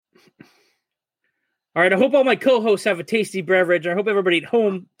All right, I hope all my co-hosts have a tasty beverage. I hope everybody at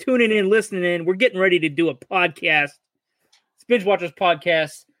home tuning in, listening in. We're getting ready to do a podcast. It's Binge Watchers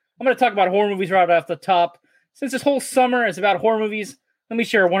Podcast. I'm going to talk about horror movies right off the top. Since this whole summer is about horror movies, let me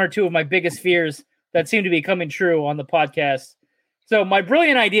share one or two of my biggest fears that seem to be coming true on the podcast. So my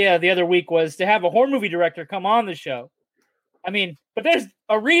brilliant idea the other week was to have a horror movie director come on the show. I mean, but there's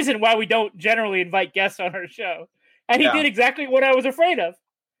a reason why we don't generally invite guests on our show. And he did exactly what I was afraid of.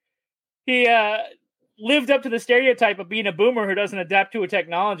 He lived up to the stereotype of being a boomer who doesn't adapt to a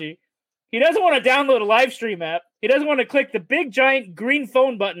technology. He doesn't want to download a live stream app. He doesn't want to click the big giant green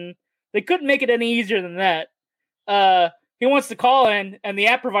phone button. They couldn't make it any easier than that. He wants to call in, and the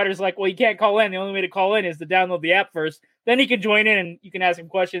app provider's like, well, you can't call in. The only way to call in is to download the app first. Then he can join in, and you can ask him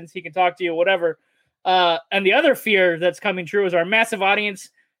questions. He can talk to you, whatever. And the other fear that's coming true is our massive audience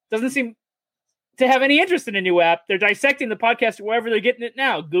doesn't seem to have any interest in a new app. They're dissecting the podcast wherever they're getting it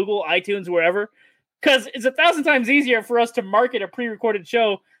now, Google, iTunes, wherever. Because it's 1,000 times easier for us to market a pre-recorded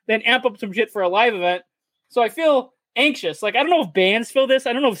show than amp up some shit for a live event. So I feel anxious. Like, I don't know if bands feel this.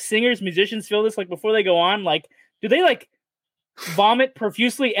 I don't know if singers, musicians feel this. Like, before they go on, like, do they, like, vomit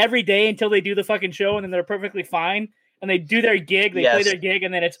profusely every day until they do the fucking show and then they're perfectly fine? And they do their gig, they play their gig,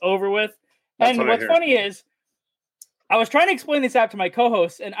 and then it's over with. That's and what's funny is, I was trying to explain this app to my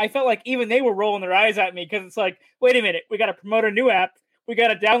co-hosts, and I felt like even they were rolling their eyes at me because it's like, wait a minute, we got to promote a new app. We got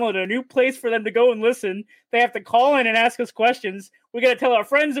to download a new place for them to go and listen. They have to call in and ask us questions. We got to tell our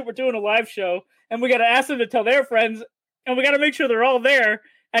friends that we're doing a live show, and we got to ask them to tell their friends, and we got to make sure they're all there.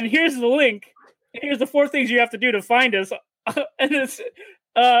 And here's the link. Here's the 4 things you have to do to find us. And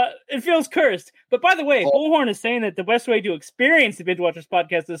it feels cursed. But by the way, Bullhorn is saying that the best way to experience the Binge Watchers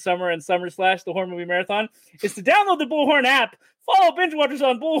Podcast this summer and summer / the Horror Movie Marathon is to download the Bullhorn app, follow Binge Watchers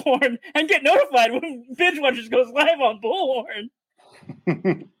on Bullhorn, and get notified when Binge Watchers goes live on Bullhorn.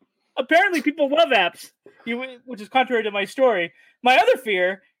 Apparently people love apps, which is contrary to my story. My other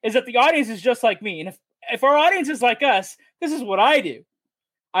fear is that the audience is just like me. And if our audience is like us, this is what I do.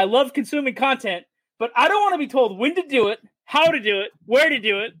 I love consuming content, but I don't want to be told when to do it, how to do it, where to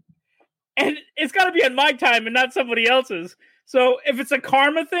do it. And it's got to be on my time and not somebody else's. So if it's a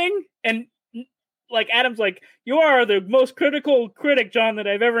karma thing, and like Adam's like, you are the most critical critic, John, that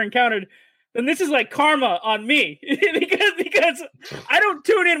I've ever encountered, then this is like karma on me because I don't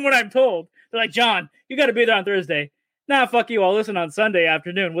tune in when I'm told. They're like, John, you got to be there on Thursday. Nah, fuck you. I'll listen on Sunday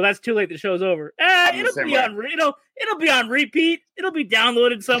afternoon. Well, that's too late. The show's over. It'll be on repeat. It'll be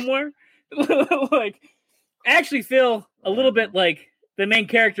downloaded somewhere. Like, I actually feel a little bit like the main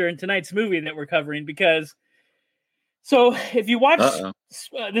character in tonight's movie that we're covering because. So if you watch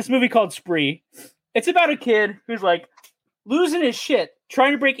this movie called Spree, it's about a kid who's like losing his shit,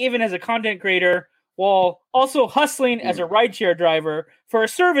 trying to break even as a content creator while also hustling as a rideshare driver for a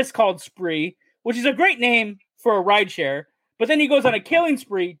service called Spree, which is a great name for a rideshare. But then he goes on a killing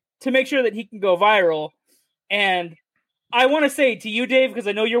spree to make sure that he can go viral. And I want to say to you, Dave, because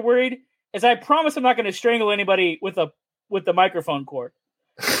I know you're worried, is I promise I'm not going to strangle anybody with the microphone cord.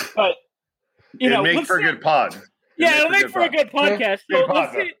 But it'll make for a good pod. It'll make for a good podcast. So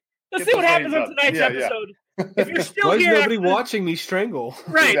let's see what happens on tonight's episode. If you're still Why is here, nobody watching me strangle?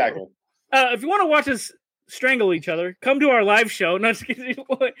 Right. Exactly. If you want to watch us strangle each other, come to our live show. No, just kidding.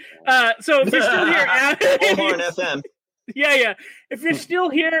 So if you're still here, Bullhorn FM. Yeah. If you're still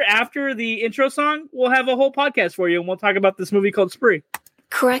here after the intro song, we'll have a whole podcast for you, and we'll talk about this movie called Spree.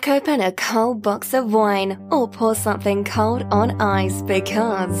 Crack open a cold box of wine or pour something cold on ice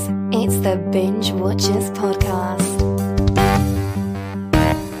because it's the Binge Watchers Podcast.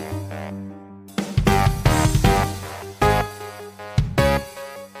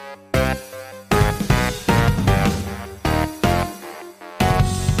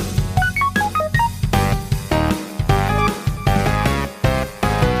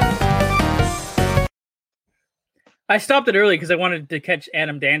 I stopped it early because I wanted to catch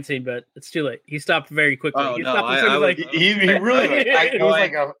Adam dancing, but it's too late. He stopped very quickly. Oh, he no, stopped he really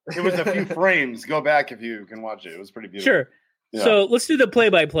it was a few frames. Go back if you can watch it. It was pretty beautiful. Sure. Yeah. So let's do the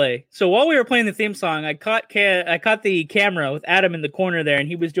play-by-play. So while we were playing the theme song, I caught the camera with Adam in the corner there, and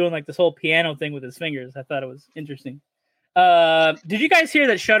he was doing like this whole piano thing with his fingers. I thought it was interesting. Did you guys hear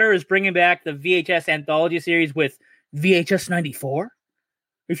that Shudder is bringing back the VHS anthology series with VHS 94?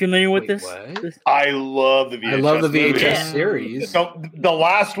 Are you familiar with this? I love the VHS. I love the VHS series. So the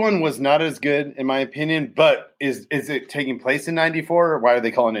last one was not as good in my opinion, but is it taking place in 94 or why are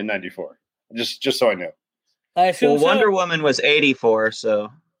they calling it 94? Just so I know. I assume Wonder Woman was 84,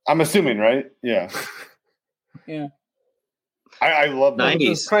 so I'm assuming, right? Yeah. Yeah. I love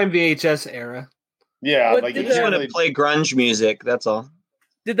 90s prime VHS era. Yeah, like you just want to play grunge music. That's all.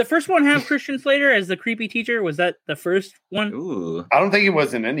 Did the first one have Christian Slater as the creepy teacher? Was that the first one? Ooh. I don't think it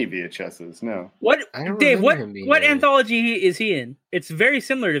was in any VHSs. No. What, I don't Dave? remember him being What in it. anthology is he in? It's very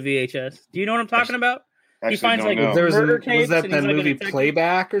similar to VHS. Do you know what I'm talking about? Actually, finds, don't like, know. There was, Murder was tapes that and that he's like a movie detective?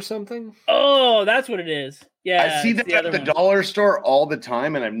 Playback or something? Oh, that's what it is. Yeah, I see it's that the at other the one. dollar store all the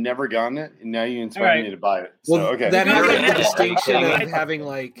time, and I've never gotten it. And now you inspired Alright. me to buy it. So, Well, okay. that has You're like the right. distinction I- of having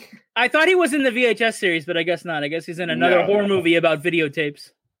like. I thought he was in the VHS series, but I guess not. I guess he's in another No. horror movie about videotapes.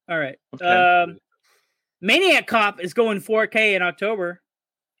 All right. Okay. Maniac Cop is going 4K in October.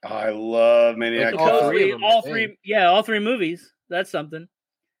 Oh, I love Maniac All Cop. three of them, I all think. three, yeah, all three movies. That's something.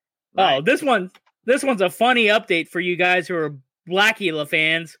 Right. Oh, this one's a funny update for you guys who are Blackula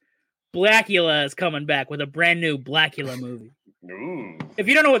fans. Blackula is coming back with a brand new Blackula movie. Ooh. If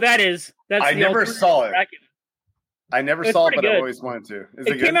you don't know what that is, that's I the never alternative saw it. Dracula. I never It's saw it, pretty but I good. always wanted to. Is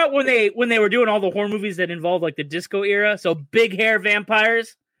it It came good? out when they were doing all the horror movies that involved like the disco era, so big hair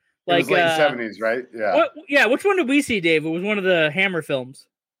vampires. It was late 70s, right? Yeah. Which one did we see, Dave? It was one of the Hammer films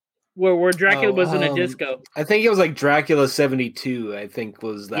where Dracula was in a disco. I think it was like Dracula 72. I think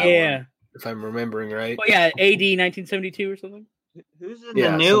was that Yeah. one, if I'm remembering right. Oh, yeah, AD 1972 or something. Who's in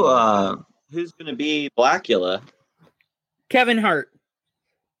Yeah, the new? something Who's going to be Blackula? Kevin Hart.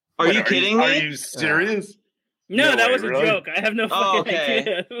 Are Wait, you kidding Are me? you serious? No, No that way, was a really? joke. I have no Oh, fucking okay.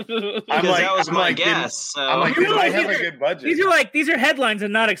 idea. Because I'm like- that was I'm my like, guess. So. I'm like, You they might realize have a these are- good budget. these are headlines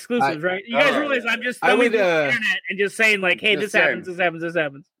and not exclusives, right? You guys oh, realize yeah. I'm just I thumbing would, through the internet and just saying like, hey, Just this saying. happens, this happens, this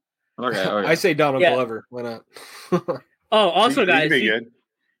happens. Okay. I say Donald Yeah. Glover. Why not? Oh, also, He'd guys, be good.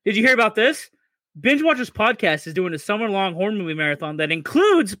 did you hear about this? Binge Watchers Podcast is doing a summer-long horror movie marathon that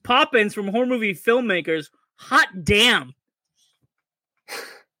includes pop-ins from horror movie filmmakers. Hot damn!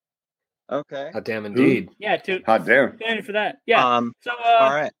 Okay. Hot damn, indeed. Yeah, Hot damn. tune in for that. Yeah. So,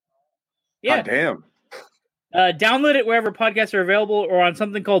 All right. yeah, Hot damn. download it wherever podcasts are available, or on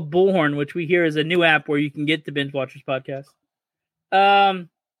something called Bullhorn, which we hear is a new app where you can get the Binge Watchers Podcast.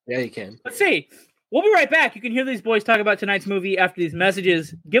 Yeah, you can. Let's see. We'll be right back. You can hear these boys talk about tonight's movie after these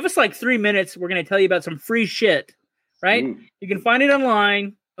messages. Give us like 3 minutes. We're going to tell you about some free shit, right? Ooh. You can find it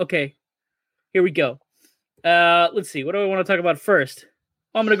online. Okay, here we go. Let's see. What do I want to talk about first?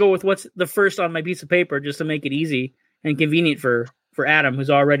 I'm going to go with what's the first on my piece of paper just to make it easy and convenient for Adam, who's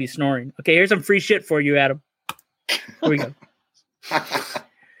already snoring. Okay, here's some free shit for you, Adam. Here we go.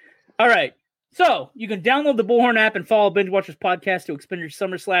 All right. So you can download the Bullhorn app and follow Binge Watchers Podcast to expand your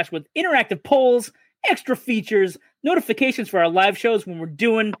summer slash with interactive polls, extra features, notifications for our live shows when we're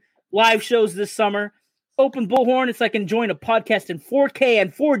doing live shows this summer. Open Bullhorn. It's like enjoying a podcast in 4K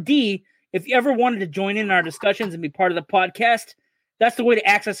and 4D. If you ever wanted to join in our discussions and be part of the podcast, that's the way to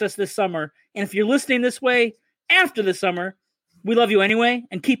access us this summer. And if you're listening this way after the summer, we love you anyway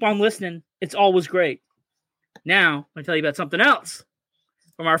and keep on listening. It's always great. Now, I'm going to tell you about something else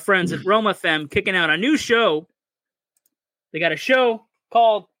from our friends at Roma FM kicking out a new show. They got a show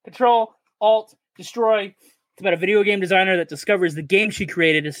called Control, Alt, Destroy. It's about a video game designer that discovers the game she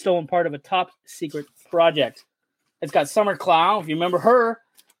created is stolen part of a top secret project. It's got Summer Clow, if you remember her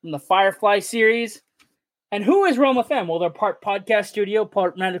from the Firefly series. And who is Roma FM? Well, they're part podcast studio,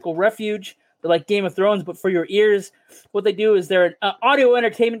 part medical refuge. They're like Game of Thrones, but for your ears. What they do is they're an audio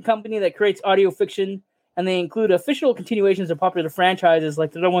entertainment company that creates audio fiction, and they include official continuations of popular franchises,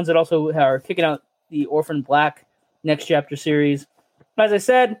 like they're the ones that also are kicking out the Orphan Black Next Chapter series. As I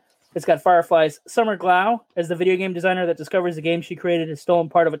said, it's got Firefly's Summer Glau as the video game designer that discovers the game she created has stolen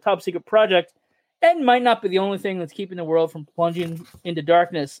part of a top secret project and might not be the only thing that's keeping the world from plunging into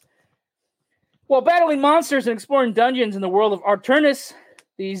darkness. While battling monsters and exploring dungeons in the world of Arturnus,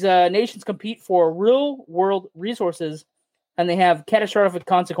 these nations compete for real-world resources, and they have catastrophic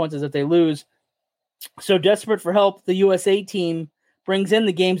consequences if they lose. So desperate for help, the USA team brings in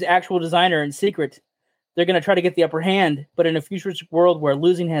the game's actual designer in secret. They're going to try to get the upper hand, but in a futuristic world where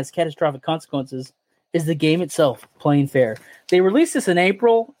losing has catastrophic consequences, is the game itself playing fair? They released this in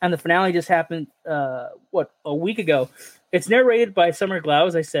April, and the finale just happened, a week ago. It's narrated by Summer Glau,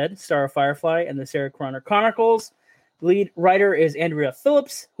 as I said, star of Firefly and the Sarah Connor Chronicles. The lead writer is Andrea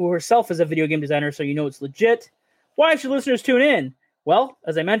Phillips, who herself is a video game designer, so you know it's legit. Why should listeners tune in? Well,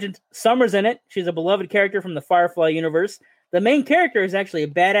 as I mentioned, Summer's in it. She's a beloved character from the Firefly universe. The main character is actually a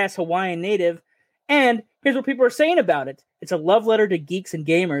badass Hawaiian native, and here's what people are saying about it. It's a love letter to geeks and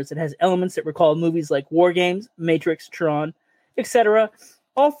gamers. It has elements that recall movies like War Games, Matrix, Tron, etc.,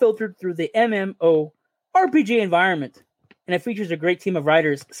 all filtered through the MMO RPG environment. And it features a great team of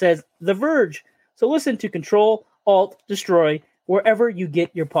writers, says The Verge. So listen to Control, Alt, Destroy, wherever you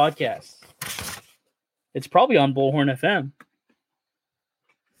get your podcasts. It's probably on Bullhorn FM.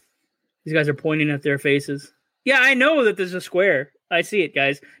 These guys are pointing at their faces. Yeah, I know that there's a square. I see it,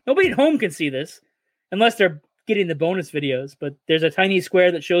 guys. Nobody at home can see this unless they're getting the bonus videos. But there's a tiny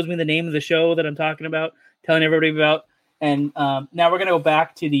square that shows me the name of the show that I'm talking about, telling everybody about. And now we're going to go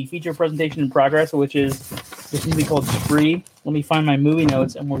back to the feature presentation in progress, which is this movie called Spree. Let me find my movie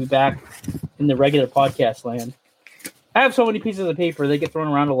notes, and we'll be back in the regular podcast land. I have so many pieces of paper. They get thrown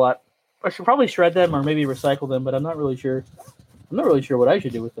around a lot. I should probably shred them or maybe recycle them, but I'm not really sure. I'm not really sure what I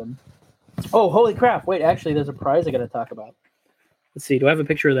should do with them. Oh, holy crap. Wait, actually, there's a prize I got to talk about. Let's see. Do I have a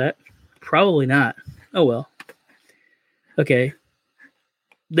picture of that? Probably not. Oh, well. Okay.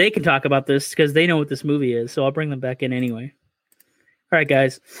 They can talk about this because they know what this movie is, so I'll bring them back in anyway. All right,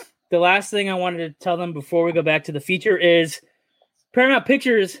 guys. The last thing I wanted to tell them before we go back to the feature is Paramount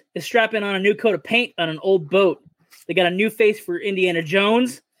Pictures is strapping on a new coat of paint on an old boat. They got a new face for Indiana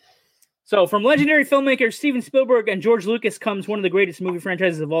Jones. So from legendary filmmakers Steven Spielberg and George Lucas comes one of the greatest movie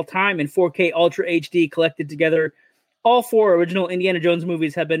franchises of all time in 4K Ultra HD collected together. All 4 original Indiana Jones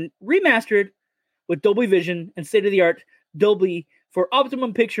movies have been remastered with Dolby Vision and state-of-the-art Dolby for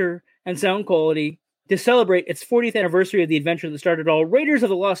optimum picture and sound quality to celebrate its 40th anniversary of the adventure that started all. Raiders of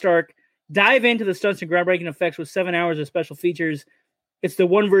the Lost Ark dive into the stunts and groundbreaking effects with 7 hours of special features. It's the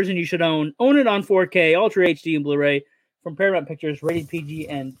one version you should own. Own it on 4K, Ultra HD, and Blu-ray from Paramount Pictures, rated PG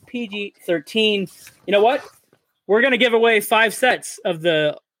and PG-13. You know what? We're going to give away 5 sets of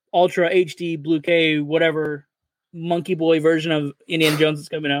the Ultra HD, Blu-K, whatever Monkey Boy version of Indiana Jones that's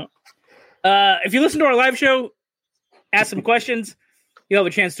coming out. If you listen to our live show, ask some questions, you'll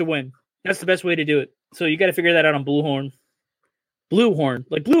have a chance to win. That's the best way to do it. So you got to figure that out on Bluehorn. Bluehorn,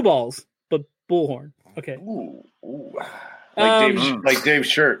 like blue balls, but Bullhorn. Okay. Ooh. Like Dave's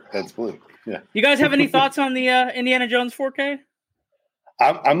shirt. That's blue. Yeah. You guys have any thoughts on the Indiana Jones 4K?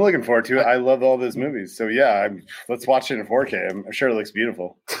 I'm looking forward to it. I love all those movies. So yeah, let's watch it in 4K. I'm sure it looks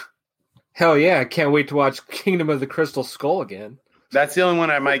beautiful. Hell yeah! I can't wait to watch Kingdom of the Crystal Skull again. That's the only one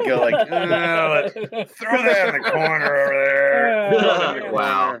I might go like, throw that in the corner over there.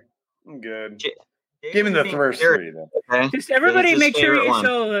 Wow. I'm good. Give me the first 3 then. Okay. Just everybody make sure you one.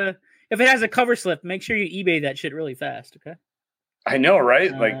 show if it has a cover slip, make sure you eBay that shit really fast, okay? I know,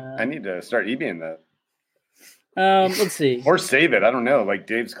 right? Like I need to start eBaying that. Let's see. Or save it. I don't know. Like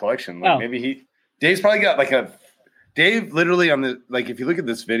Dave's collection. Like maybe Dave's probably got like Dave literally on the, like, if you look at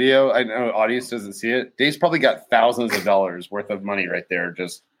this video, I know audience doesn't see it. Dave's probably got thousands of dollars worth of money right there,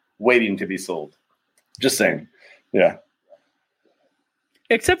 just waiting to be sold. Just saying. Yeah.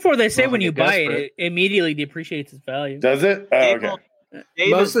 Except for they say when you buy it, it immediately depreciates its value. Does it? Oh, okay.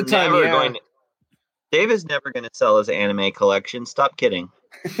 Most of the time, yeah. Dave is never going to sell his anime collection. Stop kidding.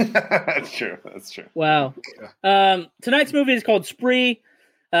 That's true. That's true. Wow. Tonight's movie is called Spree.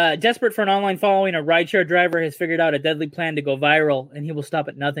 Desperate for an online following, a rideshare driver has figured out a deadly plan to go viral, and he will stop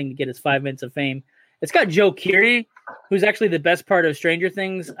at nothing to get his 5 minutes of fame. It's got Joe Keery, who's actually the best part of Stranger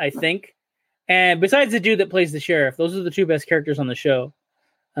Things, I think. And besides the dude that plays the sheriff, those are the 2 best characters on the show.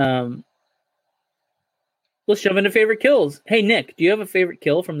 Let's jump into favorite kills. Hey, Nick, do you have a favorite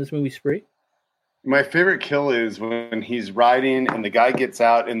kill from this movie Spree? My favorite kill is when he's riding and the guy gets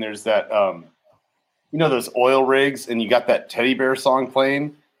out and there's that, those oil rigs and you got that teddy bear song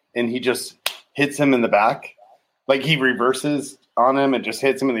playing and he just hits him in the back. Like he reverses on him and just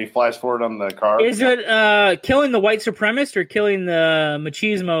hits him and he flies forward on the car. Is it killing the white supremacist or killing the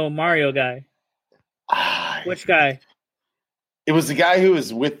machismo Mario guy? Which guy? It was the guy who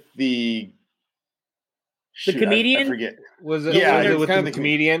was with the comedian? I forget. Was it? Yeah, was it it was with kind the of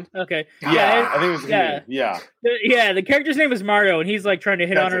comedian? Okay. Yeah, I think it was the comedian. Yeah. Yeah, the character's name is Mario, and he's like trying to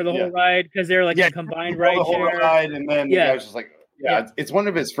hit on her the whole ride because they're like a combined ride the whole share. ride, and then the guy's just like, it's one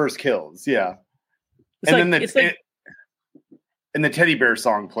of his first kills. Yeah. And then and the teddy bear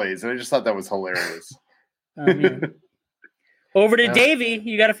song plays, and I just thought that was hilarious. Over to Davey.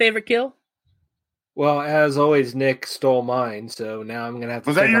 You got a favorite kill? Well, as always, Nick stole mine, so now I'm gonna have to.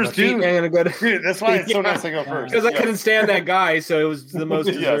 Was that yours too? I'm gonna go to. Dude, that's why it's so nice to go first. Because I couldn't stand that guy, so it was the most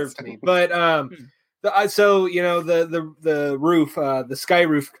deserved to me. But the roof, the sky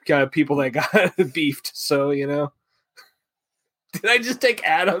roof people that got beefed. So did I just take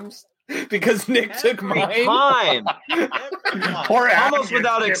Adams because Nick took mine? Time. Poor Adam almost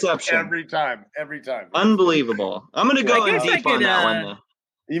without exception. Every time. Unbelievable. I'm gonna go in deep on that one. Though.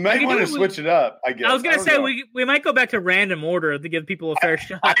 You might want to switch it up, I guess. I was going to say, we might go back to random order to give people a fair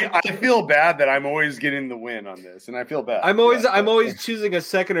shot. I feel bad that I'm always getting the win on this, and I feel bad. I'm always choosing a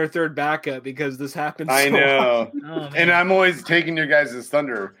second or third backup because this happens I know. Oh, and I'm always taking your guys'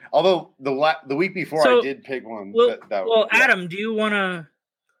 thunder. Although the week before I did pick one. Adam, do you want to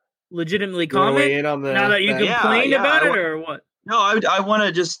legitimately comment now that you complained about it, or what? No, I want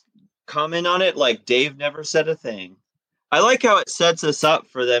to just comment on it like Dave never said a thing. I like how it sets us up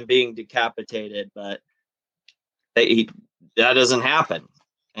for them being decapitated, but that doesn't happen.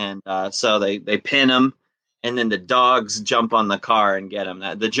 And so they pin him, and then the dogs jump on the car and get him.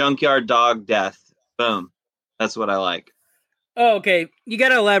 The junkyard dog death. Boom. That's what I like. Oh, okay. You got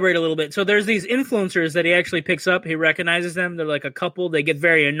to elaborate a little bit. So there's these influencers that he actually picks up. He recognizes them. They're like a couple. They get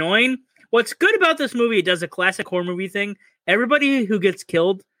very annoying. What's good about this movie, it does a classic horror movie thing. Everybody who gets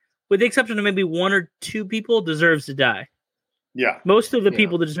killed, with the exception of maybe one or two people, deserves to die. Yeah. Most of the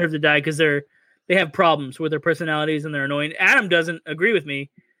people that deserve to die because they have problems with their personalities and they're annoying. Adam doesn't agree with me.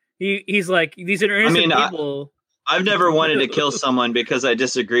 He's like, these are innocent people. I've never wanted to kill someone because I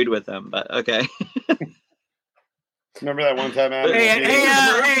disagreed with them, but okay. Remember that one time, Adam? Hey,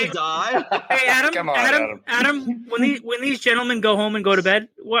 Adam. Come on, Adam. When these gentlemen go home and go to bed,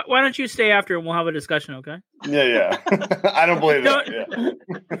 why don't you stay after and we'll have a discussion, okay? Yeah. I don't believe that. Yeah.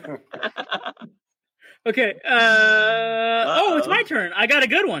 Okay. It's my turn. I got a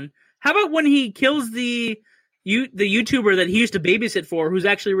good one. How about when he kills the YouTuber that he used to babysit for, who's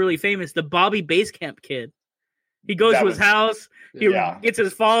actually really famous, the Bobby Basecamp kid? He goes to his house. He gets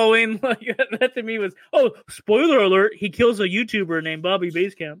his following. That to me was, spoiler alert. He kills a YouTuber named Bobby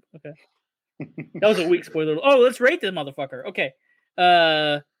Basecamp. Okay. That was a weak spoiler. Oh, let's rate this motherfucker. Okay.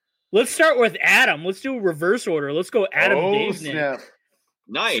 Let's start with Adam. Let's do a reverse order. Let's go Adam, Dave, Nick.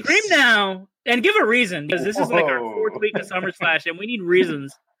 Nice. Scream now. And give a reason, because this is like our fourth week of Summer Slash, and we need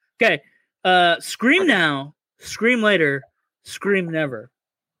reasons. Okay. Scream now. Scream later. Scream never.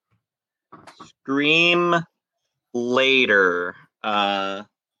 Scream later. I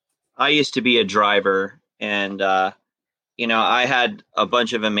used to be a driver, and I had a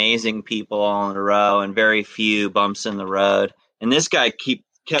bunch of amazing people all in a row and very few bumps in the road. And this guy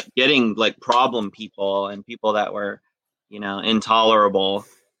kept getting like problem people and people that were, intolerable,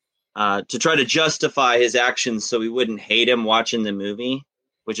 to try to justify his actions so we wouldn't hate him watching the movie.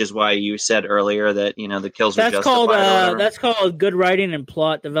 Which is why you said earlier that the kills were justified. That's called good writing and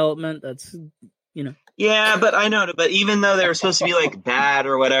plot development. That's Yeah, but I know. But even though they were supposed to be like bad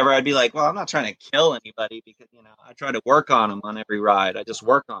or whatever, I'd be like, well, I'm not trying to kill anybody because I try to work on them on every ride. I just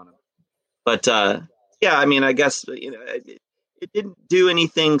work on them. But I guess it didn't do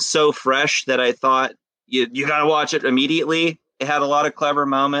anything so fresh that I thought you got to watch it immediately. It had a lot of clever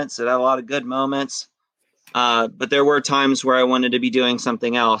moments. It had a lot of good moments. But there were times where I wanted to be doing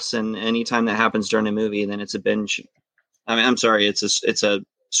something else, and anytime that happens during a movie, then it's a binge. I mean, I'm sorry, it's a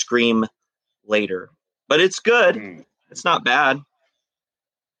scream later, but it's good. It's not bad.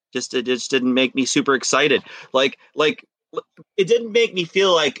 It just didn't make me super excited. Like it didn't make me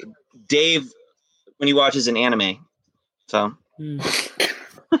feel like Dave when he watches an anime. So.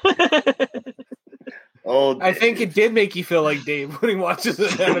 I think it did make you feel like Dave when he watches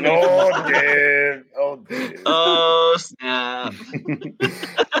it. Dave. Dave. Oh, snap.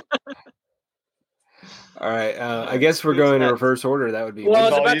 All right. I guess we're going in reverse order. That would be. Well, I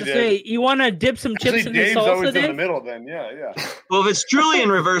was about to say, you want to dip some chips in the Dave's salsa, always Dave? in the middle then. Yeah. Well, if it's truly in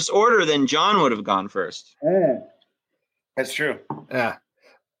reverse order, then John would have gone first. That's true. Yeah.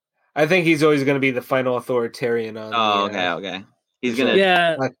 I think he's always going to be the final authoritarian on okay. He's going to...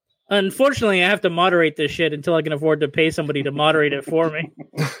 Yeah. Unfortunately, I have to moderate this shit until I can afford to pay somebody to moderate it for me.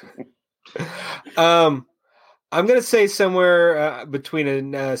 I'm going to say somewhere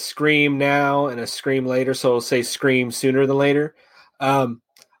between a Scream now and a Scream later, so I'll say Scream sooner than later. I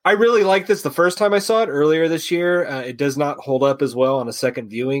really liked this the first time I saw it earlier this year. It does not hold up as well on a second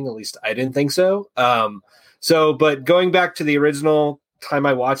viewing, at least I didn't think so. But going back to the original time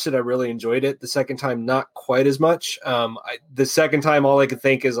I watched it, I really enjoyed it. The second time, not quite as much. The second time, all I could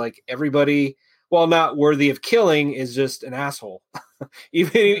think is like everybody, while not worthy of killing, is just an asshole.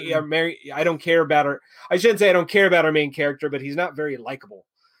 Even Mary, I don't care about her. I shouldn't say I don't care about our main character, but he's not very likable,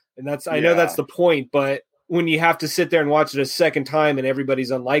 and I know that's the point. But when you have to sit there and watch it a second time and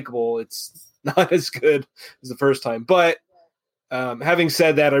everybody's unlikable, it's not as good as the first time. But having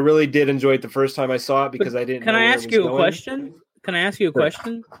said that, I really did enjoy it the first time I saw it because I didn't. Can I ask you a question? Can I ask you a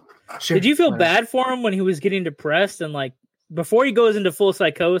question? Sure. Did you feel bad for him when he was getting depressed and like before he goes into full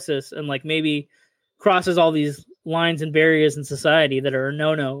psychosis and like maybe crosses all these lines and barriers in society that are a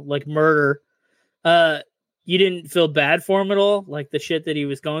no-no, like murder? You didn't feel bad for him at all? Like the shit that he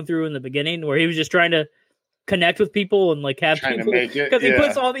was going through in the beginning where he was just trying to connect with people and like have people because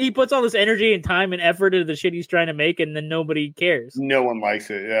he puts all this energy and time and effort into the shit he's trying to make and then nobody cares. No one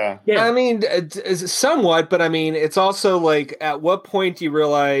likes it. Yeah. I mean, it's somewhat, but I mean, it's also like at what point do you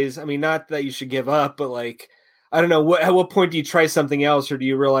realize, I mean, not that you should give up, but like, I don't know, at what point do you try something else or do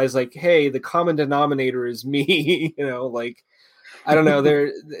you realize like, hey, the common denominator is me, like, I don't know. There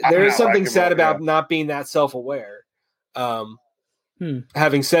is something sad about not being that self-aware.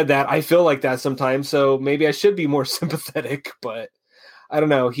 Having said that, I feel like that sometimes, so maybe I should be more sympathetic, but I don't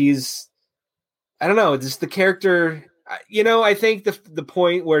know. I don't know, just the character, I think the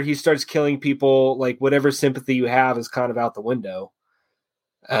point where he starts killing people, like whatever sympathy you have is kind of out the window.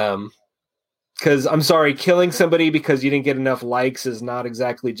 Because I'm sorry, killing somebody because you didn't get enough likes is not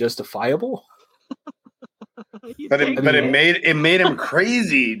exactly justifiable. But it made him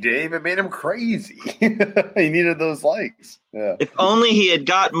crazy, Dave. It made him crazy. He needed those likes. Yeah. If only he had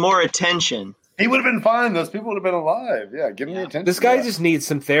got more attention. He would have been fine. Those people would have been alive. Yeah, give him the attention. This guy just needs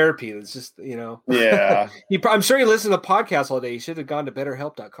some therapy. It's just, Yeah. I'm sure he listened to podcasts all day. He should have gone to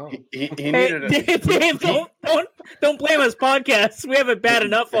betterhelp.com. He needed Dave, don't blame us podcasts. We have it bad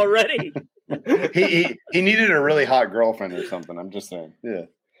enough already. he needed a really hot girlfriend or something. I'm just saying. Yeah.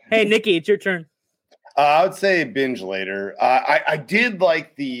 Hey, Nikki, it's your turn. I would say binge later. I did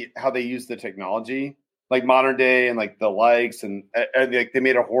like how they used the technology, like modern day, and like the likes, and like they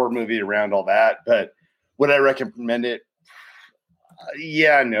made a horror movie around all that. But would I recommend it?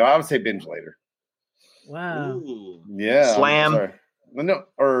 Yeah, no, I would say binge later. Wow. Ooh. Yeah. Slam. No,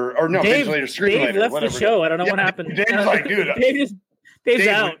 or no, Dave, binge later, scream Dave later. left whatever. the show. I don't know what happened. Dave's like, dude. Dave's Dave,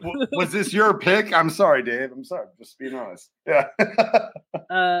 out. Was this your pick? I'm sorry, Dave. I'm sorry. Just being honest. Yeah.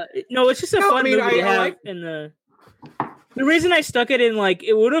 No, it's just a fun movie to have. The reason I stuck it in, like,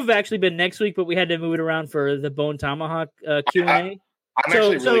 it would have actually been next week, but we had to move it around for the Bone Tomahawk Q&A. I'm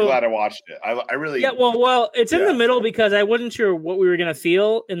actually really glad I watched it. I really. Yeah, well, it's in the middle because I wasn't sure what we were going to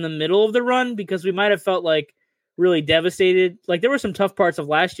feel in the middle of the run because we might have felt like really devastated. Like there were some tough parts of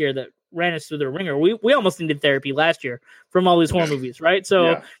last year that ran us through the ringer. We almost needed therapy last year from all these horror movies, right?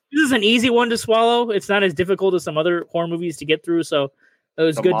 So this is an easy one to swallow. It's not as difficult as some other horror movies to get through. So it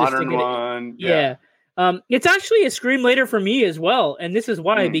was good to stick it in. Yeah. It's actually a Scream later for me as well. And this is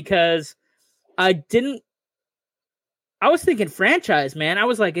why, because I was thinking franchise, man. I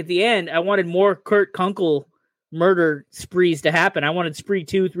was like, at the end, I wanted more Kurt Kunkel murder sprees to happen. I wanted spree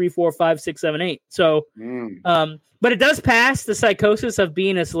 2, 3, 4, 5, 6, 7, 8. So, but it does pass the psychosis of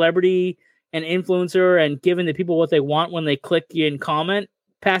being a celebrity and influencer and giving the people what they want when they click and comment,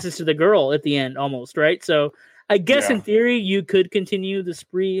 passes to the girl at the end almost, right? So I guess in theory, you could continue the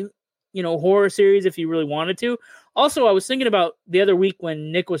spree, horror series if you really wanted to. Also, I was thinking about the other week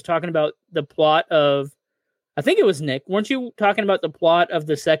when Nick was talking about the plot of, I think it was Nick. Weren't you talking about the plot of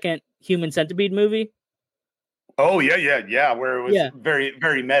the second Human Centipede movie? Oh yeah. Where it was very,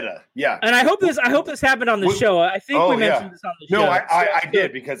 very meta. Yeah. And I hope this happened on the show. I think we mentioned this on the show. No, I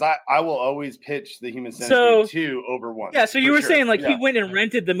did because I will always pitch the Human Centipede 2 over 1. Yeah. So you were saying he went and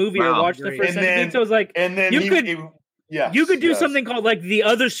rented the movie or watched the first Centipede. So it was like, and then you could do something called like the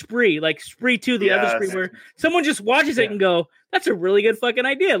other spree, like spree 2, the other spree, where someone just watches it and go, "That's a really good fucking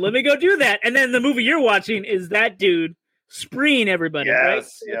idea. Let me go do that." And then the movie you're watching is that dude spreeing everybody, right?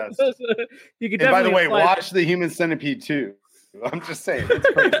 Yes. So you could. And by the way, watch the Human Centipede 2. I'm just saying, it's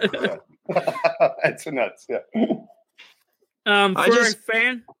crazy. It's nuts. Yeah. For a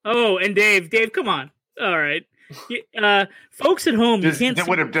fan. Oh, and Dave, come on. All right. Folks at home, does he have it?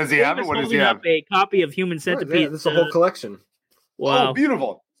 What does he have? A copy of Human Centipede. This is a whole collection. Wow. Oh,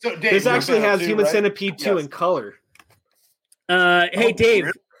 beautiful. So Dave, this actually has Human Centipede 2 in color. Hey, Dave.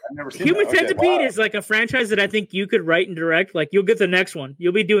 Really? I've never seen Human Centipede is like a franchise that I think you could write and direct. Like you'll get the next one.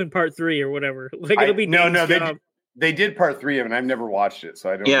 You'll be doing part 3 or whatever. Like it'll be they did part 3 of it. And I've never watched it, so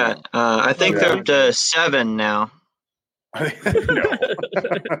I don't. Yeah, I think they're up to 7 now. No, I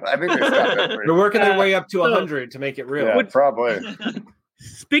think they stopped. They're working their way up to 100 to make it real. Yeah, probably.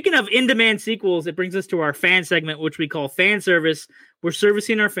 Speaking of in-demand sequels, it brings us to our fan segment, which we call fan service. We're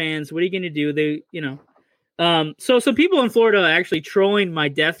servicing our fans. What are you going to do? So some people in Florida are actually trolling my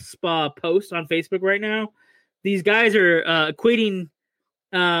death spa post on Facebook right now. These guys are equating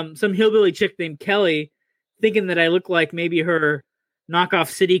some hillbilly chick named Kelly, thinking that I look like maybe her knockoff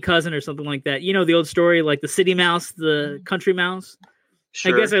city cousin or something like that. You know the old story, like the city mouse, the country mouse.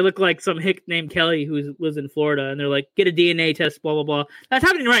 Sure. I guess I look like some hick named Kelly who lives in Florida, and they're like, get a DNA test, blah, blah, blah. That's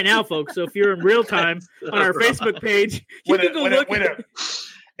happening right now, folks. So if you're in real time on our Facebook page, you can go look at it.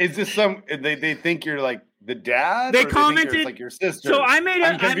 Is this they think you're like the dad? They commented they like your sister. So I made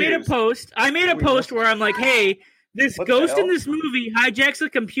a post. I made a post where I'm like, hey, this ghost in this movie hijacks a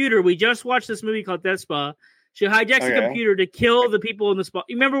computer. We just watched this movie called Death Spa. She hijacks a computer to kill the people in the spa.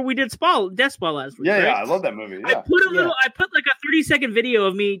 You remember we did Death Spa last week? Yeah, right? I love that movie. Yeah. I put like a 30-second video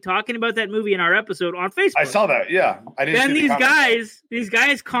of me talking about that movie in our episode on Facebook. I saw that. Yeah, I didn't. Then these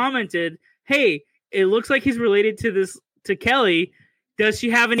guys commented, "Hey, it looks like he's related to Kelly. does she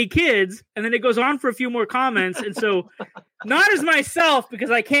have any kids? And then it goes on for a few more comments. And so, not as myself, because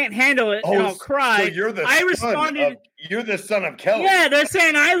I can't handle it and I'll cry. So you're the you're the son of Kelly. Yeah, they're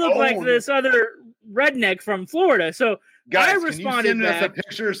saying I look like this other redneck from Florida. So guys, I responded can you send back. us a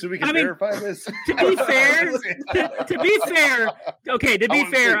picture so we can verify this? To be fair, to be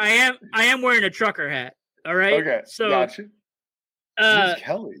fair, I am wearing a trucker hat. All right. Okay. So gotcha. Who's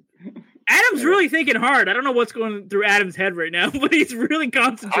Kelly? Adam's really thinking hard. I don't know what's going through Adam's head right now, but he's really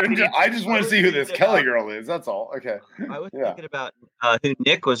concentrating. I just want to see who this Kelly girl is. That's all. Okay. I was thinking about who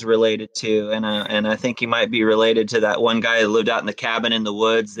Nick was related to, and I think he might be related to that one guy that lived out in the cabin in the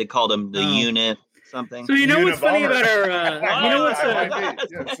woods. They called him the Unit something. So you know what's funny about our?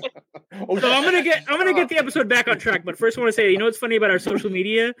 So I'm gonna get the episode back on track, but first I want to say, you know what's funny about our social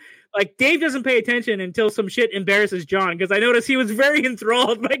media? Like Dave doesn't pay attention until some shit embarrasses John, because I noticed he was very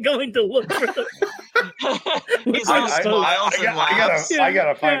enthralled by going to look for them. I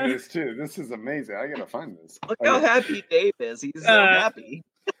gotta find this too. This is amazing. I gotta find this. Look how happy Dave is. He's so happy.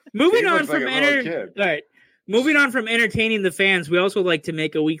 Moving on from Moving on from entertaining the fans, we also like to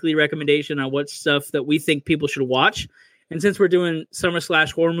make a weekly recommendation on what stuff that we think people should watch. And since we're doing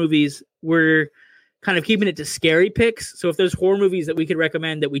summer/horror movies, we're kind of keeping it to scary picks. So if there's horror movies that we could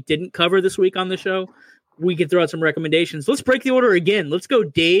recommend that we didn't cover this week on the show, we could throw out some recommendations. Let's break the order again. Let's go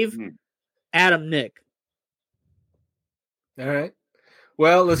Dave, Adam, Nick. All right.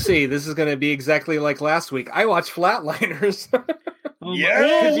 Well, let's see. This is going to be exactly like last week. I watched Flatliners.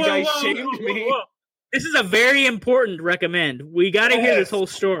 Yeah, you guys shamed me. This is a very important recommend. We got to hear this whole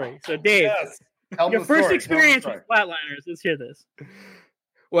story. So, Dave, your first experience with Flatliners. Let's hear this.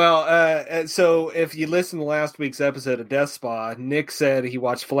 Well, so if you listen to last week's episode of Death Spa, Nick said he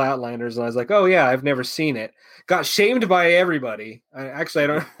watched Flatliners, and I was like, "Oh yeah, I've never seen it." Got shamed by everybody. I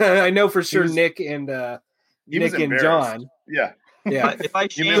don't. I know for sure Nick and John. Yeah. If I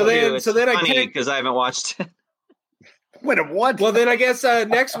shame you, it's funny because I haven't watched it. Wait, what? Well, then I guess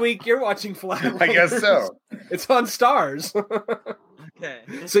next week you're watching Flatliners. I guess so. It's on Stars. Okay.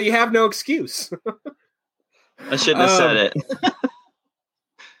 So you have no excuse. I shouldn't have said it.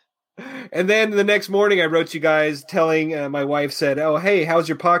 And then the next morning I wrote you guys telling my wife said, "Oh, hey, how's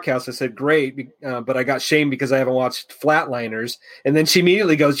your podcast?" I said, "Great, but I got shamed because I haven't watched Flatliners." And then she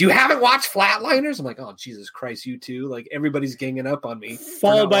immediately goes, "You haven't watched Flatliners?" I'm like, "Oh, Jesus Christ, you too." Like everybody's ganging up on me.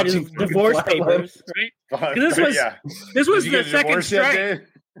 Followed by divorce papers, right? This was the second strike.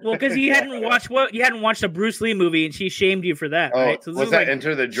 Well, because you hadn't watched a Bruce Lee movie, and she shamed you for that, right? So this was that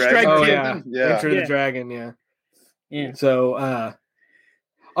Enter the Dragon? Oh yeah, Enter the Dragon, yeah. So,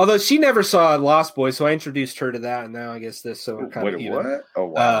 although she never saw Lost Boys, so I introduced her to that, and now I guess this. So we're kind of even. What? Oh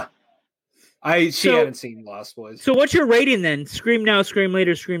wow! She hadn't seen Lost Boys. So what's your rating then? Scream now, scream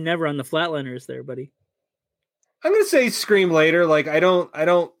later, scream never on the Flatliners, there, buddy. I'm gonna say Scream later. Like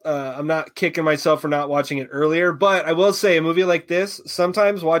I'm not kicking myself for not watching it earlier, but I will say a movie like this,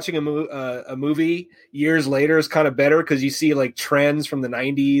 sometimes watching a movie years later is kind of better because you see like trends from the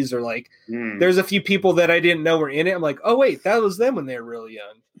 90s or like there's a few people that I didn't know were in it. I'm like, oh wait, that was them when they were really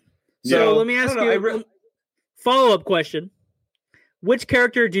young. So let me ask you follow-up question. Which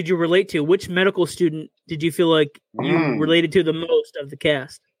character did you relate to? Which medical student did you feel like you related to the most of the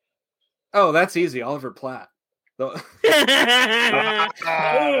cast? Oh, that's easy. Oliver Platt. That's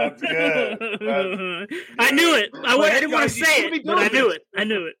good. I knew it. I didn't want to say it, but I knew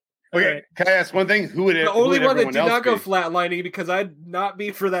it. Okay, right. Can I ask one thing? Who would it? The only one that did not go flatlining because I'd not be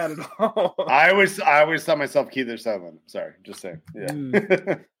for that at all. I always thought myself Keith Sutherland. Sorry, just saying. Yeah.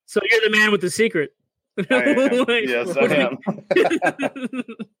 So you're the man with the secret. Yes, I am.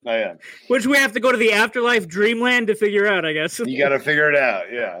 I am. Which we have to go to the afterlife dreamland to figure out, I guess. You got to figure it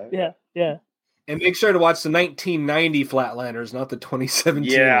out. Yeah. Yeah. And make sure to watch the 1990 Flatliners, not the 2017.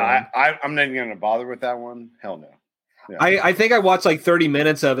 Yeah, I'm not even going to bother with that one. Hell no. Yeah. I think I watched like 30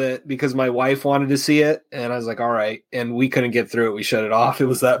 minutes of it because my wife wanted to see it, and I was like, all right. And we couldn't get through it. We shut it off. It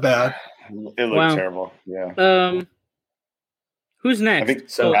was that bad. It looked terrible. Yeah. Who's next? I think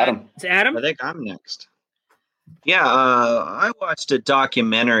so. Adam. It's Adam? I think I'm next. Yeah, I watched a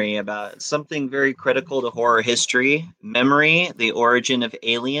documentary about something very critical to horror history, Memory, the Origin of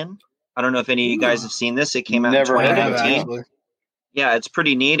Alien. I don't know if any of you guys have seen this. It came out in 2019. Yeah, it's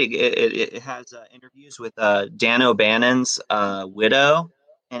pretty neat. It has interviews with Dan O'Bannon's widow,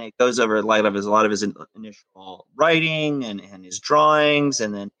 and it goes over a lot of his initial writing and his drawings,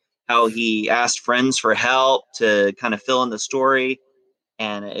 and then how he asked friends for help to kind of fill in the story.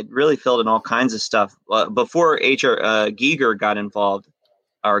 And it really filled in all kinds of stuff. Before H.R. Giger got involved,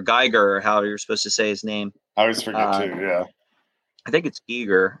 or Geiger, or how you're supposed to say his name. I always forget too, yeah. I think it's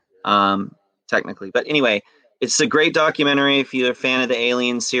Giger, technically. But anyway, it's a great documentary if you're a fan of the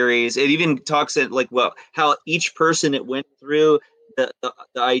Alien series. It even talks at how each person it went through, the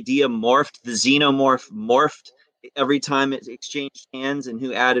idea morphed, the xenomorph morphed every time it exchanged hands, and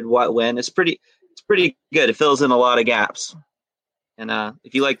who added what when. It's pretty good. It fills in a lot of gaps. And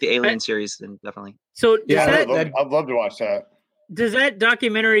if you like the Alien series, then definitely. So I'd love to watch that. Does that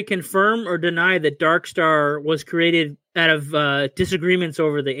documentary confirm or deny that Dark Star was created out of disagreements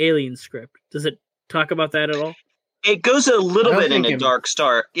over the Alien script? Does it talk about that at all? It goes a little bit into Dark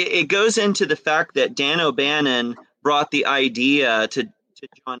Star. It goes into the fact that Dan O'Bannon brought the idea to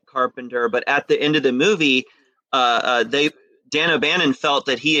John Carpenter, but at the end of the movie, Dan O'Bannon felt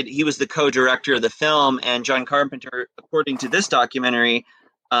that he was the co-director of the film, and John Carpenter, according to this documentary,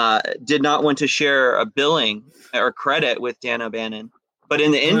 did not want to share a billing or credit with Dan O'Bannon. But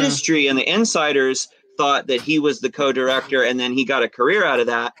in the industry and the insiders thought that he was the co-director, and then he got a career out of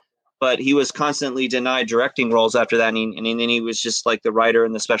that. But he was constantly denied directing roles after that, and then he was just like the writer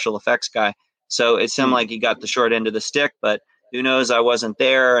and the special effects guy. So it seemed like he got the short end of the stick, but who knows? I wasn't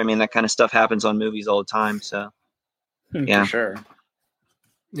there. I mean, that kind of stuff happens on movies all the time. So, yeah, for sure.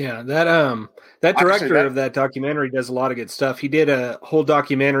 Yeah, that director of that documentary does a lot of good stuff. He did a whole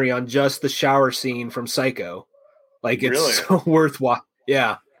documentary on just the shower scene from Psycho. Like, it's so worth watching.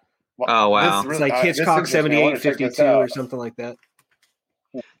 Yeah. Oh, wow. It's like Hitchcock 7852 or something like that.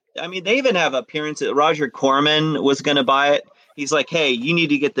 I mean, they even have appearances. Roger Corman was going to buy it. He's like, hey, you need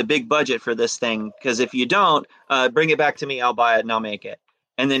to get the big budget for this thing, because if you don't, bring it back to me. I'll buy it and I'll make it.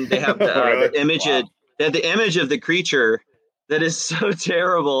 And then they have the image. Wow. They have the image of the creature that is so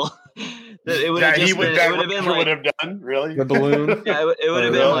terrible that it would have just been. It would have been like, would have done really the balloon. Yeah, it would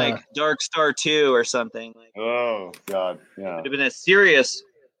have been like Dark Star 2 or something. Like, oh God, yeah, it would have been a serious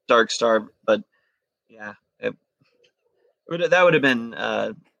Dark Star, but yeah, that would have been.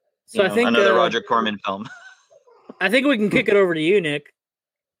 So I think another Roger Corman film. I think we can kick it over to you, Nick.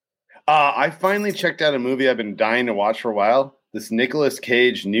 I finally checked out a movie I've been dying to watch for a while. This Nicolas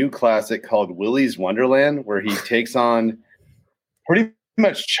Cage new classic called Willy's Wonderland, where he takes on pretty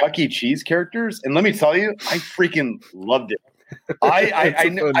much Chuck E. Cheese characters. And let me tell you, I freaking loved it. I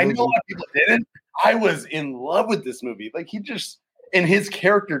know a lot of people didn't. I was in love with this movie. Like, his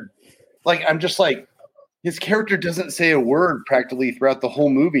character, like, I'm just like, his character doesn't say a word practically throughout the whole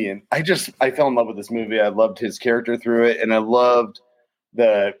movie. And I fell in love with this movie. I loved his character through it. And I loved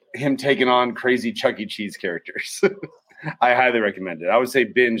him taking on crazy Chuck E. Cheese characters. I highly recommend it. I would say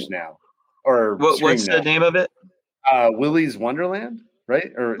binge now. Or what's the name of it? Willy's Wonderland,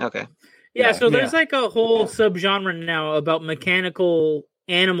 right? Or okay. Yeah, so there's like a whole subgenre now about mechanical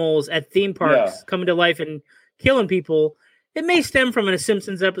animals at theme parks coming to life and killing people. It may stem from a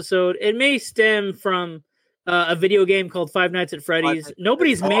Simpsons episode. It may stem from a video game called Five Nights at Freddy's.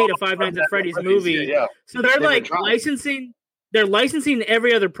 Nobody's made a Five Nights at Freddy's movie. Yeah. So they're like licensing. They're licensing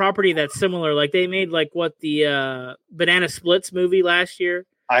every other property that's similar. Like they made the Banana Splits movie last year.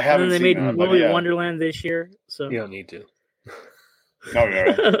 I haven't. And then they made Willy Wonderland this year. So you don't need to. No.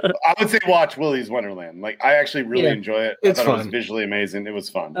 I would say watch Willy's Wonderland. Like, I actually really enjoy it. It's fun. It was visually amazing. It was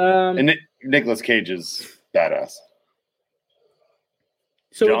fun. And Nicolas Cage is badass.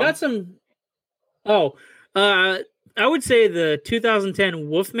 So John? We got some. I would say the 2010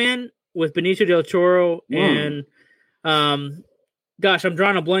 Wolfman with Benicio del Toro and, gosh, I'm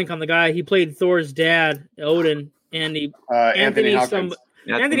drawing a blank on the guy. He played Thor's dad, Odin, and Anthony Hopkins.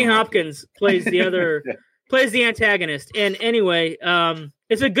 Anthony Hopkins plays the other, plays the antagonist. And anyway,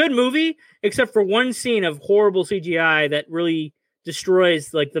 it's a good movie, except for one scene of horrible CGI that really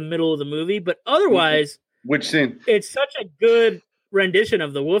destroys like the middle of the movie. But otherwise, which scene? It's such a good rendition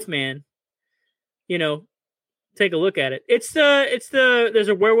of the Wolfman. Take a look at it. It's the there's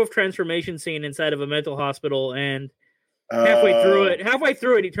a werewolf transformation scene inside of a mental hospital, and halfway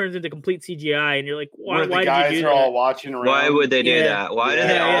through it, he turns into complete CGI, and you're like, why the guys are all watching around? Why would they do that? Why do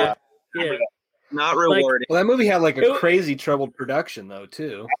they all? Yeah. Not rewarding. Well, that movie had like a crazy troubled production though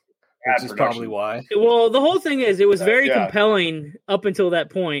too, which is probably why. Well, the whole thing is it was very compelling up until that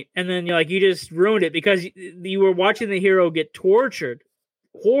point, and then you just ruined it because you were watching the hero get tortured,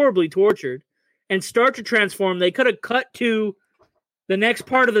 horribly tortured, and start to transform. They could have cut to the next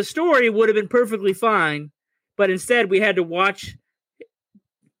part of the story, would have been perfectly fine, but instead we had to watch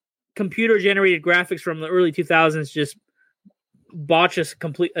computer-generated graphics from the early 2000s just botch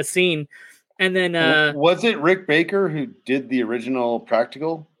a scene. And then was it Rick Baker who did the original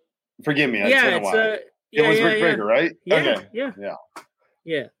practical? Forgive me, it was Rick Baker, right?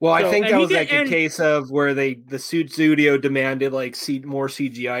 Yeah. Well, I think that was a case of where the studio demanded more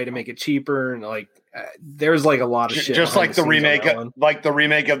CGI to make it cheaper, and there's like a lot of shit. Just like the remake, one. the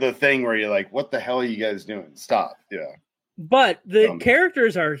remake of The Thing, where you're like, "What the hell are you guys doing? Stop!" Yeah. But the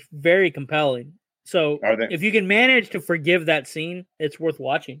characters are very compelling. So if you can manage to forgive that scene, it's worth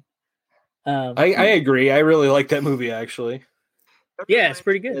watching. I agree. I really like that movie, actually. Yeah, it's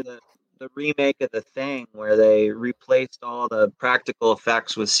pretty good. The remake of The Thing, where they replaced all the practical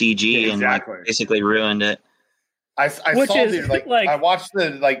effects with CG and basically ruined it. I watched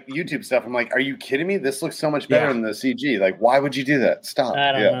the YouTube stuff. I'm like, are you kidding me? This looks so much better than the CG. Like, why would you do that? Stop.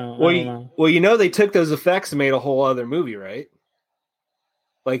 I don't know. Well, they took those effects and made a whole other movie, right?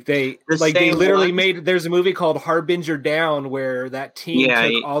 Like they literally made. There's a movie called Harbinger Down where that team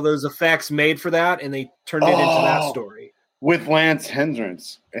took all those effects made for that and they turned it into that story with Lance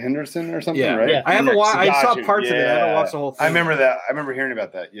Henderson or something, right? Yeah. I haven't watched. I saw parts of it. I haven't watched the whole thing. I remember that. I remember hearing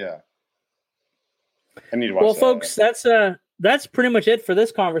about that. Yeah. I need to watch. Well, folks, that's pretty much it for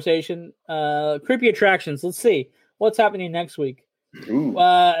this conversation. Creepy attractions. Let's see what's happening next week.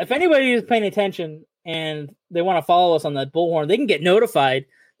 If anybody is paying attention and they want to follow us on the Bullhorn, they can get notified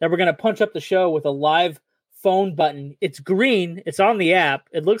that we're going to punch up the show with a live phone button. It's green. It's on the app.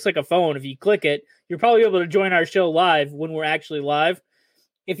 It looks like a phone. If you click it, you'll probably be able to join our show live when we're actually live.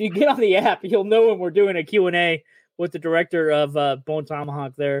 If you get on the app, you'll know when we're doing a Q&A with the director of Bone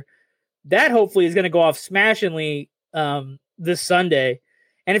Tomahawk there. That hopefully is going to go off smashingly this Sunday.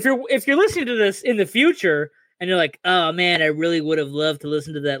 And if you're listening to this in the future and you're like, oh man, I really would have loved to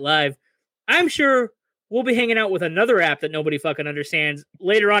listen to that live, I'm sure we'll be hanging out with another app that nobody fucking understands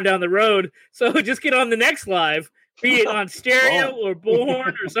later on down the road. So just get on the next live, be it on Stereo or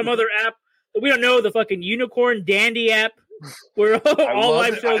Bullhorn or some other app. We don't know, the fucking Unicorn Dandy app where all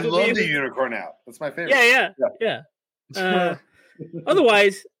live shows will be. I love the Unicorn app. That's my favorite. Yeah.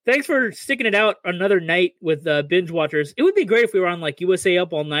 Otherwise, thanks for sticking it out another night with Binge Watchers. It would be great if we were on like USA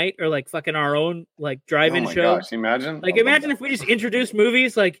Up All Night or like fucking our own like drive-in show. Gosh, imagine. Like imagine if we just introduced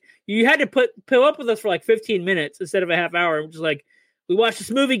movies. Like you had to pull up with us for like 15 minutes instead of a half hour. Just like, we watched this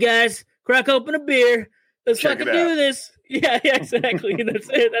movie, guys. Crack open a beer. Let's fucking do this. Yeah, exactly. And that's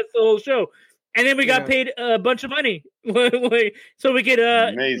it. That's the whole show. And then we got paid a bunch of money so we could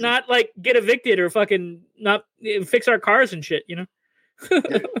not like get evicted or fucking not fix our cars and shit, you know?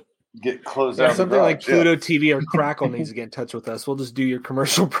 Get closed out. Something like Pluto TV or Crackle needs to get in touch with us. We'll just do your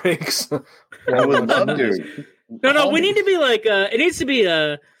commercial breaks. I would love to. No, we need to be like it needs to be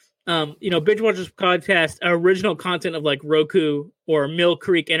a Binge Watchers podcast original content of like Roku or Mill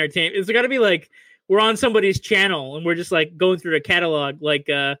Creek Entertainment. It's got to be like we're on somebody's channel and we're just like going through a catalog. Like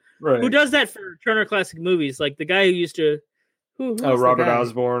who does that for Turner Classic Movies? Like the guy who used to Robert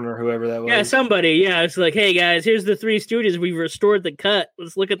Osborne or whoever that was. Yeah, somebody. Yeah, it's like, hey guys, here's the Three Stooges. We've restored the cut.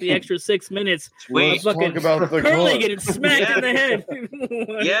 Let's look at the extra 6 minutes. Let's talk about the Curly getting smacked in the head.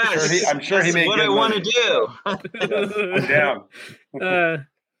 Yes, I'm sure he made what good I want to do. I'm down.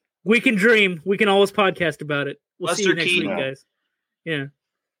 We can dream. We can always podcast about it. We'll see you next week, guys. Yeah.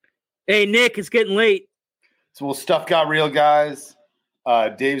 Hey, Nick, it's getting late. So stuff got real, guys.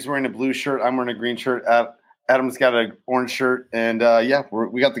 Dave's wearing a blue shirt. I'm wearing a green shirt. Adam's got an orange shirt. And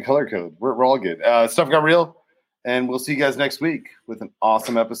we got the color code. We're all good. Stuff got real. And we'll see you guys next week with an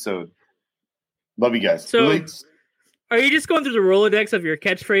awesome episode. Love you guys. So, are you just going through the Rolodex of your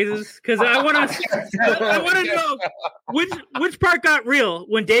catchphrases? Because I want to know which part got real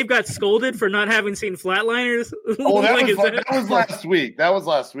when Dave got scolded for not having seen Flatliners. Oh, that was last week. That was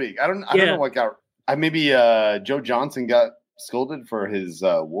last week. I don't know what got. Maybe Joe Johnson got scolded for his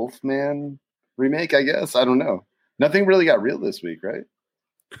Wolfman remake. I guess I don't know. Nothing really got real this week, right?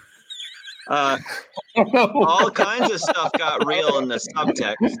 All kinds of stuff got real in the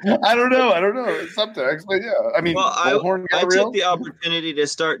subtext. I don't know subtext, but yeah. I mean, Bullhorn I took the opportunity to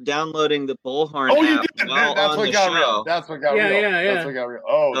start downloading the Bullhorn app. You did. That's what got real. That's what got real. Yeah. That's what got real.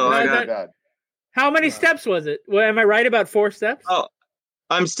 Bad. How many steps was it? Well, am I right about 4 steps? Oh,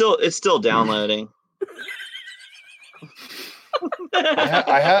 it's still downloading.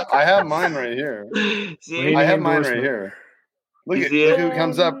 I have mine right here. See, I have mine right here. Look who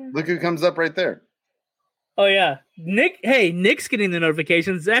comes up. Look who comes up right there. Oh yeah, Nick. Hey, Nick's getting the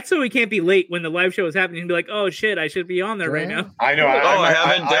notifications. That's so he can't be late when the live show is happening and be like, "Oh shit, I should be on there right now." I know. I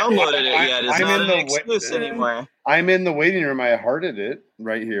haven't downloaded it yet. It's not an excuse anymore. I'm in the waiting room. I hearted it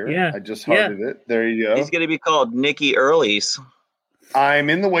right here. Yeah, I just hearted it. There you go. He's going to be called Nicky Earlies. I'm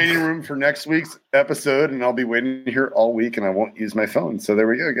in the waiting room for next week's episode, and I'll be waiting here all week, and I won't use my phone. So there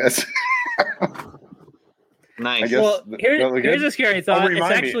we go, guys. Nice. Well, here's a scary thought. It's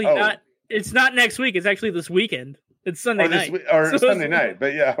actually not. It's not next week. It's actually this weekend. It's Sunday night. Sunday night.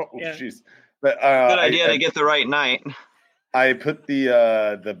 But yeah. Jeez. But good idea to get the right night. I put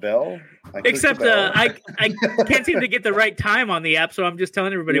the bell. Except I can't seem to get the right time on the app, so I'm just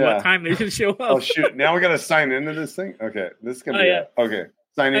telling everybody what time they should show up. Oh shoot! Now we got to sign into this thing. Okay, this is gonna be okay.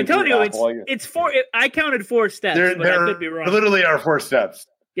 Sign in. I'm telling you, it's 4. I counted 4 steps, but I could be wrong. Literally are 4 steps.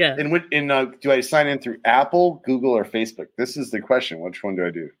 Yeah. And do I sign in through Apple, Google, or Facebook? This is the question. Which one do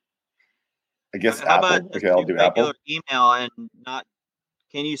I do? I guess How Apple. about Okay, I'll do Apple. Email and not.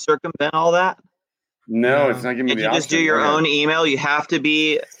 Can you circumvent all that? No, it's not giving me If the you option. just do your own email, you have to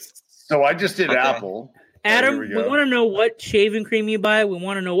be. So I just did Apple. Adam, we want to know what shaving cream you buy. We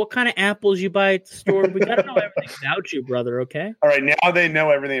want to know what kind of apples you buy at the store. We got to know everything about you, brother, okay? All right, now they know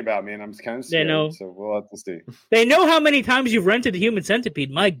everything about me, and I'm kind of scared. They know. So we'll have to see. They know how many times you've rented the Human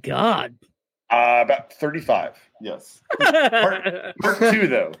Centipede. My God. About 35, yes. Part 2,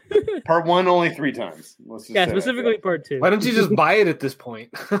 though. Part 1, only 3 times. Specifically part 2. Why don't you just buy it at this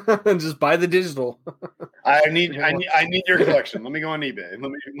point? Just buy the digital. I need your collection. Let me go on eBay.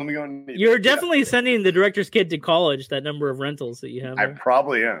 Let me go on eBay. You're definitely sending the director's kid to college, that number of rentals that you have. I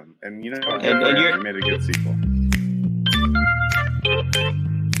probably am. And you know, I made a good sequel.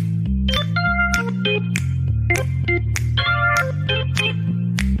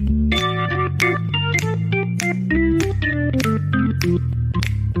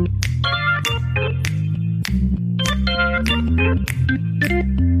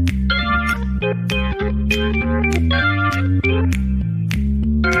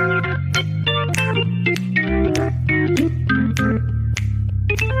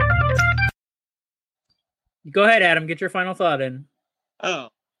 Go ahead, Adam. Get your final thought in. Oh,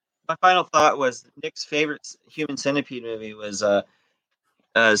 my final thought was Nick's favorite Human Centipede movie was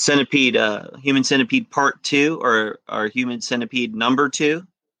Centipede, Human Centipede Part 2 or Human Centipede number 2.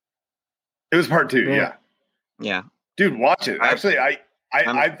 It was Part 2, yeah. Dude, watch it. Actually,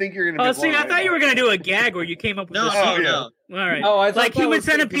 I think you're gonna. I thought you were gonna do a gag where you came up with no. All right. Oh, I thought like Human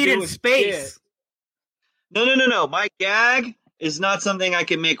Centipede in space. No. My gag is not something I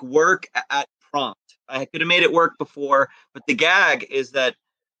can make work at prompt. I could have made it work before, but the gag is that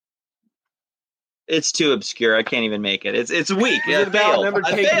it's too obscure. I can't even make it. It's weak. Is it about never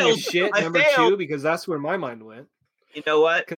taking a shit? Number 2, because that's where my mind went. You know what?